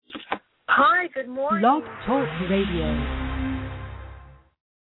Hi, good morning. Blog Talk Radio.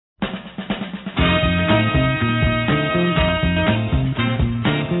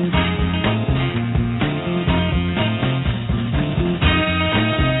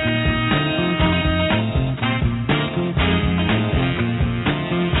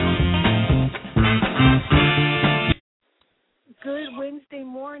 Good Wednesday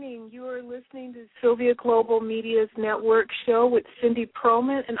morning. You are listening to Sylvia Global Media's Network show with Cindy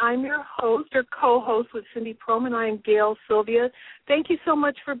Pearlman, and I'm your host or co-host with Cindy Pearlman. I am Gail Sylvia. Thank you so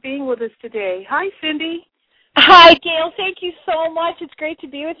much for being with us today. Hi, Cindy. Hi, Gail. Thank you so much. It's great to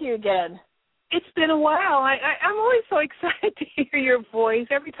be with you again. It's been a while. I'm always so excited to hear your voice.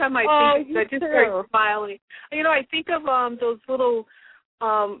 Every time I think I just start smiling. You know, I think of those little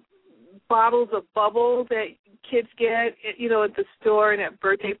bottles of bubbles that kids get, you know, at the store and at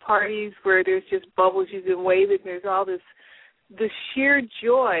birthday parties where there's just bubbles you can wave it, and there's all this sheer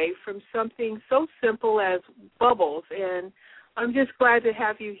joy from something so simple as bubbles. And I'm just glad to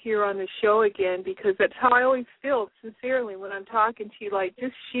have you here on the show again, because that's how I always feel, sincerely, when I'm talking to you, like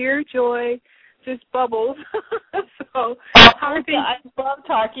just sheer joy, just bubbles. So I love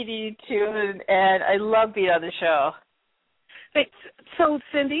talking to you, too, and I love being on the show. So,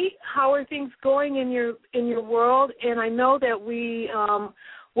 Cindy, how are things going in your world? And I know that we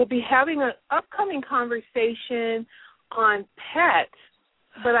will be having an upcoming conversation on pets,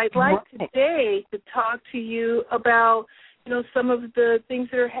 but I'd like today to talk to you about, you know, some of the things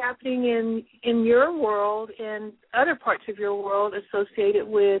that are happening in your world and other parts of your world associated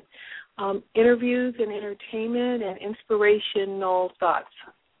with interviews and entertainment and inspirational thoughts.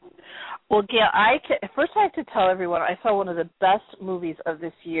 Well, Gail, first I have to tell everyone I saw one of the best movies of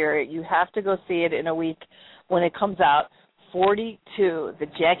this year. You have to go see it in a week when it comes out, 42, the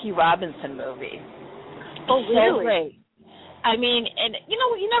Jackie Robinson movie. Oh, really? So great. I mean, and, you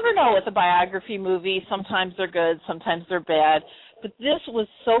know, you never know with a biography movie. Sometimes they're good, sometimes they're bad. But this was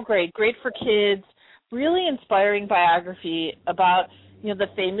so great, great for kids, really inspiring biography about, you know,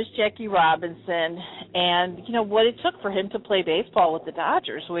 the famous Jackie Robinson and, you know, what it took for him to play baseball with the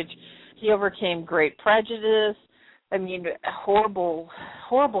Dodgers, which he overcame great prejudice. I mean, horrible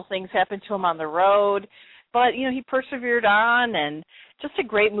things happened to him on the road. But, you know, he persevered on, and just a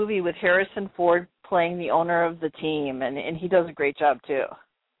great movie with Harrison Ford playing the owner of the team, and he does a great job, too.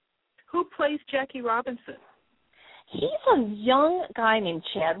 Who plays Jackie Robinson? He's a young guy named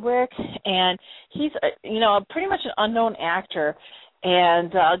Chadwick, and he's, pretty much an unknown actor.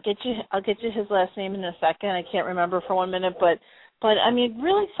 And I'll get you his last name in a second. I can't remember for 1 minute, but I mean,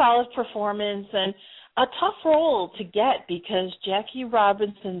 really solid performance and a tough role to get because Jackie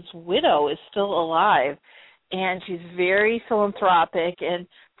Robinson's widow is still alive, and she's very philanthropic. And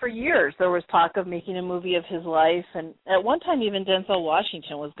for years there was talk of making a movie of his life, and at one time even Denzel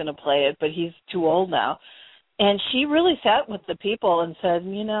Washington was going to play it, but he's too old now. And she really sat with the people and said,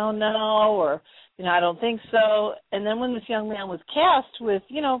 no, or I don't think so. And then when this young man was cast with,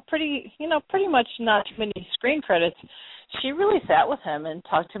 pretty much not too many screen credits, she really sat with him and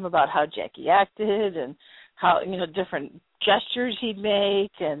talked to him about how Jackie acted and how, different gestures he'd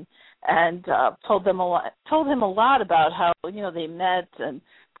make and told him a lot about how, they met. And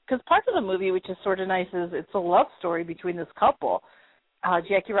because part of the movie, which is sort of nice, is it's a love story between this couple,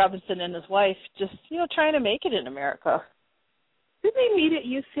 Jackie Robinson and his wife, just, trying to make it in America. Did they meet at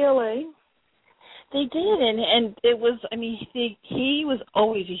UCLA? They did, and it was, he was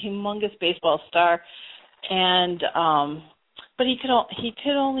always a humongous baseball star, and but he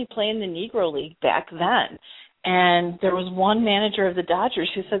could only play in the Negro League back then. And there was one manager of the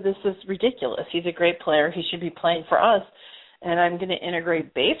Dodgers who said, this is ridiculous. He's a great player. He should be playing for us, and I'm going to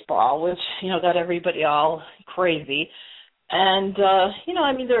integrate baseball, which, got everybody all crazy. And,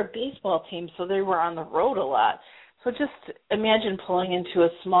 they're a baseball team, so they were on the road a lot. So just imagine pulling into a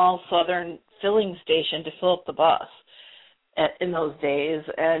small southern filling station to fill up the bus in those days.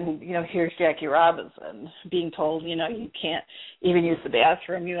 And, here's Jackie Robinson being told, you can't even use the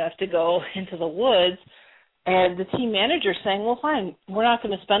bathroom. You have to go into the woods. And the team manager saying, well, fine, we're not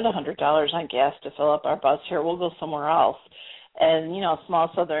going to spend $100 on gas to fill up our bus here. We'll go somewhere else. And, a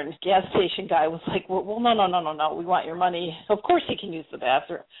small southern gas station guy was like, well, no, we want your money. Of course he can use the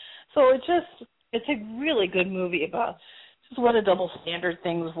bathroom. So it's a really good movie about just what a double standard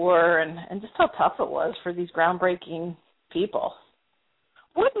things were and just how tough it was for these groundbreaking people.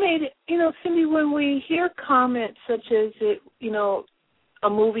 What made it, Cindy, when we hear comments such as a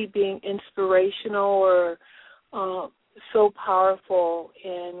movie being inspirational or so powerful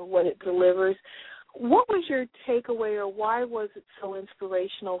in what it delivers, what was your takeaway or why was it so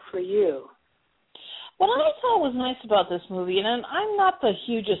inspirational for you? What I thought was nice about this movie, and I'm not the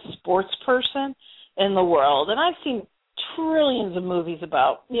hugest sports person in the world, and I've seen trillions of movies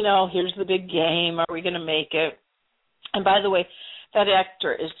about, here's the big game, are we going to make it? And by the way, that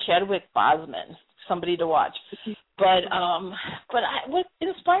actor is Chadwick Boseman, somebody to watch. But what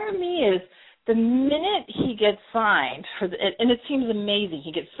inspired me is the minute he gets signed, and it seems amazing,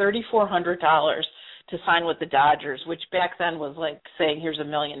 he gets $3,400 to sign with the Dodgers, which back then was like saying, here's $1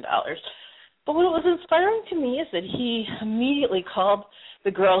 million. But what was inspiring to me is that he immediately called the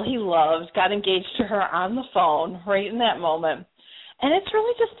girl he loved, got engaged to her on the phone right in that moment. And it's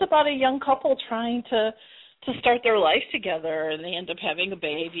really just about a young couple trying to start their life together, and they end up having a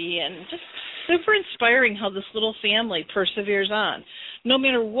baby, and just super inspiring how this little family perseveres on, no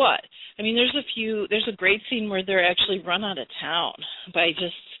matter what. I mean, there's a great scene where they're actually run out of town by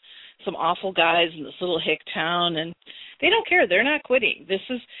just some awful guys in this little hick town, and they don't care. They're not quitting. It's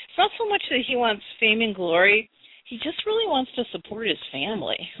not so much that he wants fame and glory. He just really wants to support his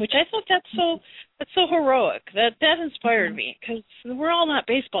family, which I thought that's so heroic. That inspired me, because we're all not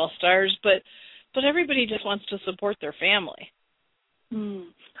baseball stars, but everybody just wants to support their family.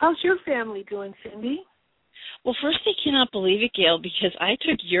 How's your family doing, Cindy? Well, first, I cannot believe it, Gail, because I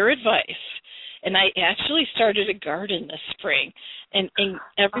took your advice, and I actually started a garden this spring. And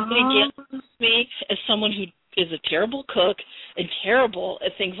everybody gets me as someone who is a terrible cook and terrible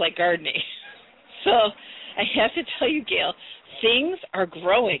at things like gardening. So I have to tell you, Gail, things are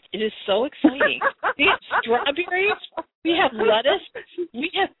growing. It is so exciting. We have strawberries. We have lettuce.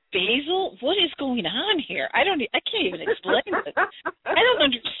 We have basil. What is going on here? I can't even explain it. I don't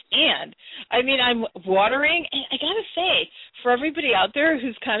understand. I mean, I'm watering, and I got to say, for everybody out there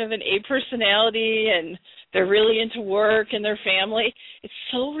who's kind of an A personality and they're really into work and their family, it's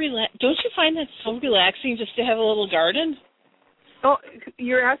so don't you find that so relaxing just to have a little garden? Oh,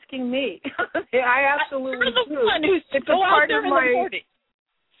 you're asking me. I absolutely do. One who's to go out there in the morning.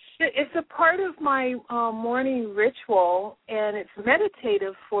 It's a part of my morning ritual, and it's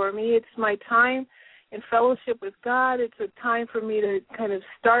meditative for me. It's my time in fellowship with God. It's a time for me to kind of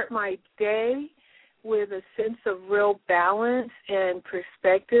start my day with a sense of real balance and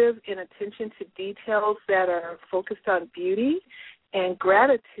perspective and attention to details that are focused on beauty and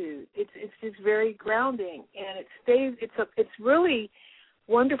gratitude. It's just very grounding, and it stays. It's really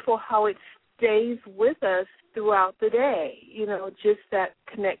wonderful how it stays with us throughout the day. Just that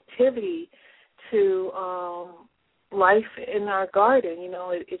connectivity to life in our garden.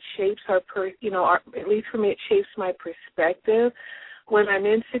 It shapes at least for me, it shapes my perspective. When I'm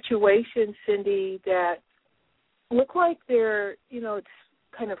in situations, Cindy, that look like they're, it's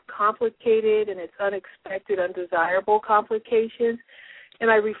kind of complicated and it's unexpected, undesirable complications,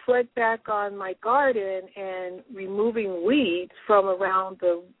 and I reflect back on my garden and removing weeds from around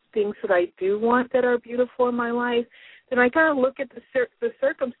the things that I do want that are beautiful in my life, then I kind of look at the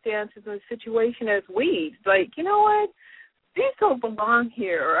circumstances and the situation as weeds. Like, you know what? These don't belong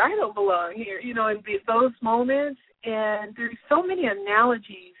here, or I don't belong here, in those moments. And there's so many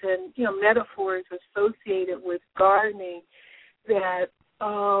analogies and, metaphors associated with gardening that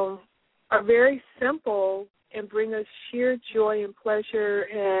are very simple and bring us sheer joy and pleasure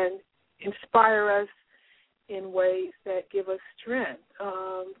and inspire us in ways that give us strength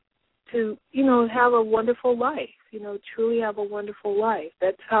to, have a wonderful life, truly have a wonderful life.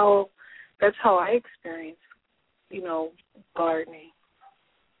 That's how I experience, gardening.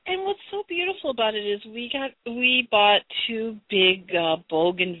 And what's so beautiful about it is we bought 2 big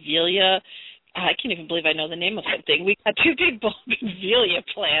bougainvillea. I can't even believe I know the name of something. We got 2 big bougainvillea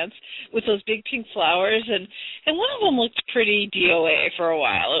plants with those big pink flowers, and one of them looked pretty DOA for a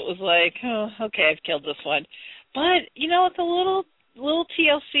while. It was like, oh, okay, I've killed this one. But, it's a little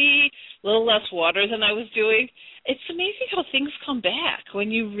TLC, a little less water than I was doing. It's amazing how things come back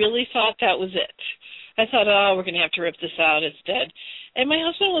when you really thought that was it. I thought, we're going to have to rip this out. It's dead. And my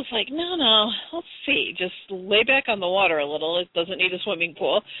husband was like, no, let's see. Just lay back on the water a little. It doesn't need a swimming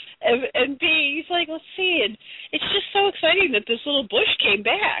pool. And B, he's like, let's see. And it's just so exciting that this little bush came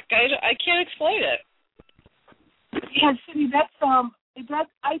back. I can't explain it. Yeah, Cindy,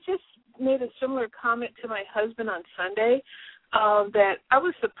 I just made a similar comment to my husband on Sunday that I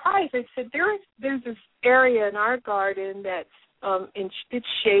was surprised. I said, there's this area in our garden that's it's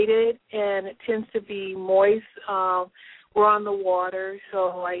shaded, and it tends to be moist. We're on the water,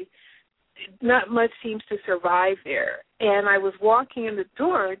 so not much seems to survive there. And I was walking in the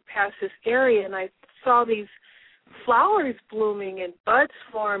door past this area, and I saw these flowers blooming and buds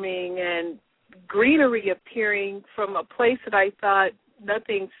forming and greenery appearing from a place that I thought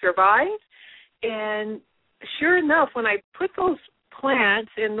nothing survived. And sure enough, when I put those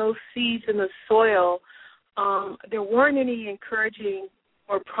plants and those seeds in the soil there weren't any encouraging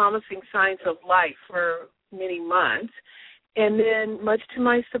or promising signs of life for many months. And then, much to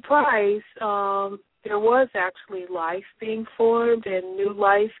my surprise, there was actually life being formed and new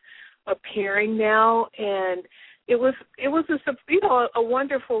life appearing now. And it was a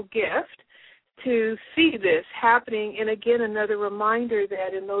wonderful gift to see this happening. And again, another reminder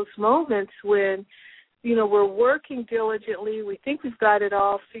that in those moments when we're working diligently, we think we've got it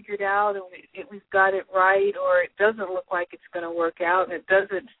all figured out and we've got it right, or it doesn't look like it's going to work out and it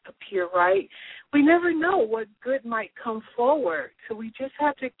doesn't appear right. We never know what good might come forward. So we just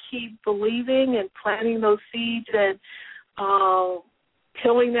have to keep believing and planting those seeds and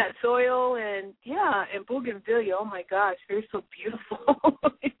tilling that soil. And bougainvillea, oh my gosh, they're so beautiful.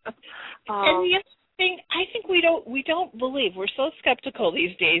 And the other thing, I think we don't believe. We're so skeptical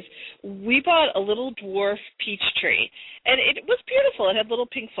these days. We bought a little dwarf peach tree, and it was beautiful. It had little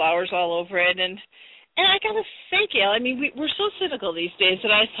pink flowers all over it, and I gotta say, Gail, I mean, we're so cynical these days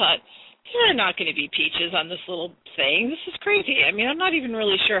that I thought, there are not going to be peaches on this little thing. This is crazy. I mean, I'm not even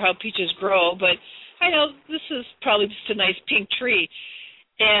really sure how peaches grow, but I know this is probably just a nice pink tree.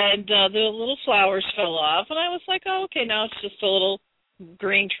 And the little flowers fell off, and I was like, oh, okay, now it's just a little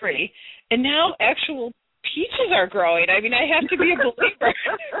green tree. And now actual peaches are growing. I mean, I have to be a believer.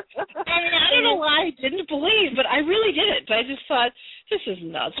 I mean, I don't know why I didn't believe, but I really didn't. I just thought, this is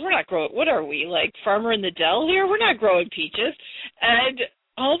nuts. We're not growing, what are we, like Farmer in the Dell here? We're not growing peaches. And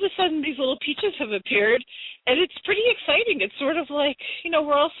all of a sudden these little peaches have appeared, and it's pretty exciting. It's sort of like,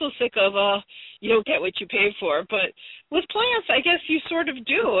 we're all so sick of you don't get what you pay for. But with plants, I guess you sort of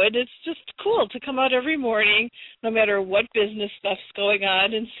do, and it's just cool to come out every morning, no matter what business stuff's going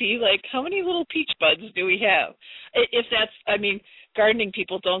on, and see, like, how many little peach buds do we have? If that's, I mean, gardening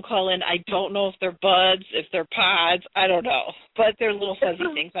people don't call in. I don't know if they're buds, if they're pods, I don't know. But they're little fuzzy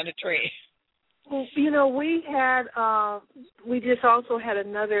things on a tree. Well, we just also had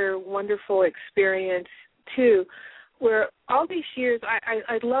another wonderful experience too, where all these years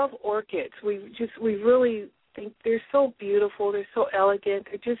I love orchids. We really think they're so beautiful. They're so elegant.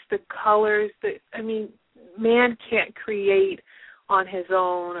 They're just the colors that, I mean, man can't create on his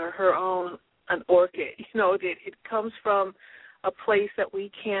own or her own an orchid. It comes from a place that we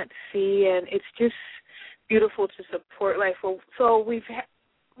can't see, and it's just beautiful to support life. So we've had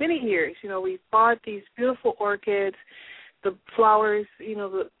many years, we've bought these beautiful orchids. The flowers,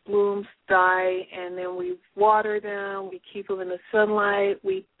 the blooms die, and then we water them. We keep them in the sunlight.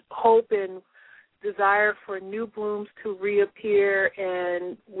 We hope and desire for new blooms to reappear,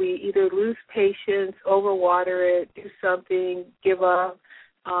 and we either lose patience, overwater it, do something, give up,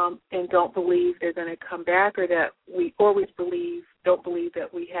 and don't believe they're going to come back, or that we always don't believe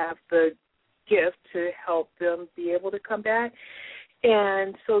that we have the gift to help them be able to come back.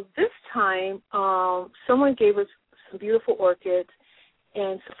 And so this time, someone gave us some beautiful orchids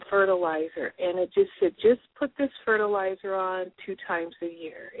and some fertilizer, and it just said, just put this fertilizer on 2 times a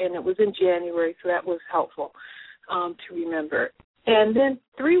year. And it was in January, so that was helpful to remember. And then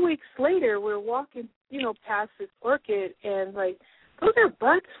 3 weeks later, we're walking, past this orchid, and like, those are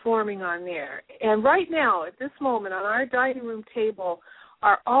buds forming on there. And right now, at this moment, on our dining room table,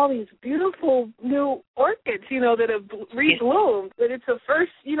 are all these beautiful new orchids, that have rebloomed. But it's a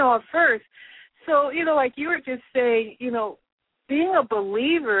first. So, like you were just saying, being a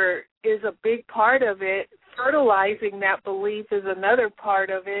believer is a big part of it. Fertilizing that belief is another part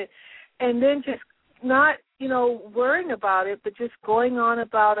of it. And then just not, worrying about it, but just going on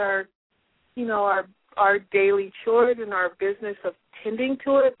about our daily chores and our business of tending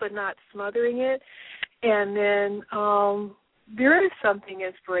to it, but not smothering it. And then there is something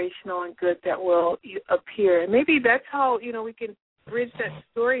inspirational and good that will appear. And maybe that's how, we can bridge that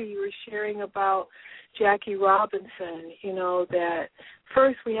story you were sharing about Jackie Robinson, that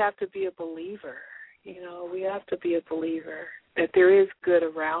first we have to be a believer. We have to be a believer that there is good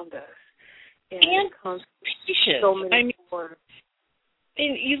around us. And it comes patience. So many more.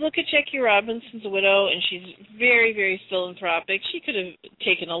 And you look at Jackie Robinson's widow, and she's very, very philanthropic. She could have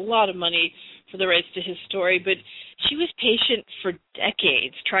taken a lot of money for the rights to his story, but she was patient for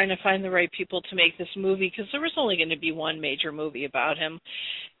decades trying to find the right people to make this movie, because there was only going to be one major movie about him.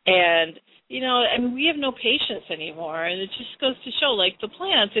 And, we have no patience anymore, and it just goes to show, like the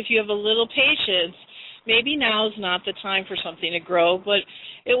plants, if you have a little patience, maybe now is not the time for something to grow, but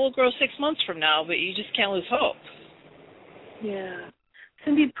it will grow 6 months from now, but you just can't lose hope. Yeah.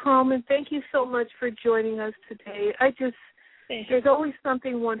 Cindy Pearlman, thank you so much for joining us today. There's always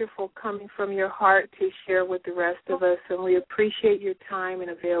something wonderful coming from your heart to share with the rest of us, and we appreciate your time and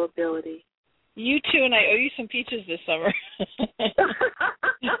availability. You too, and I owe you some peaches this summer.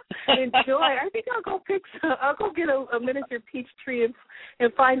 Enjoy. I think I'll go get a miniature peach tree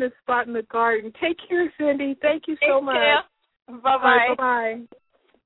and find a spot in the garden. Take care, Cindy. Thank you so much. Bye-bye. Bye-bye.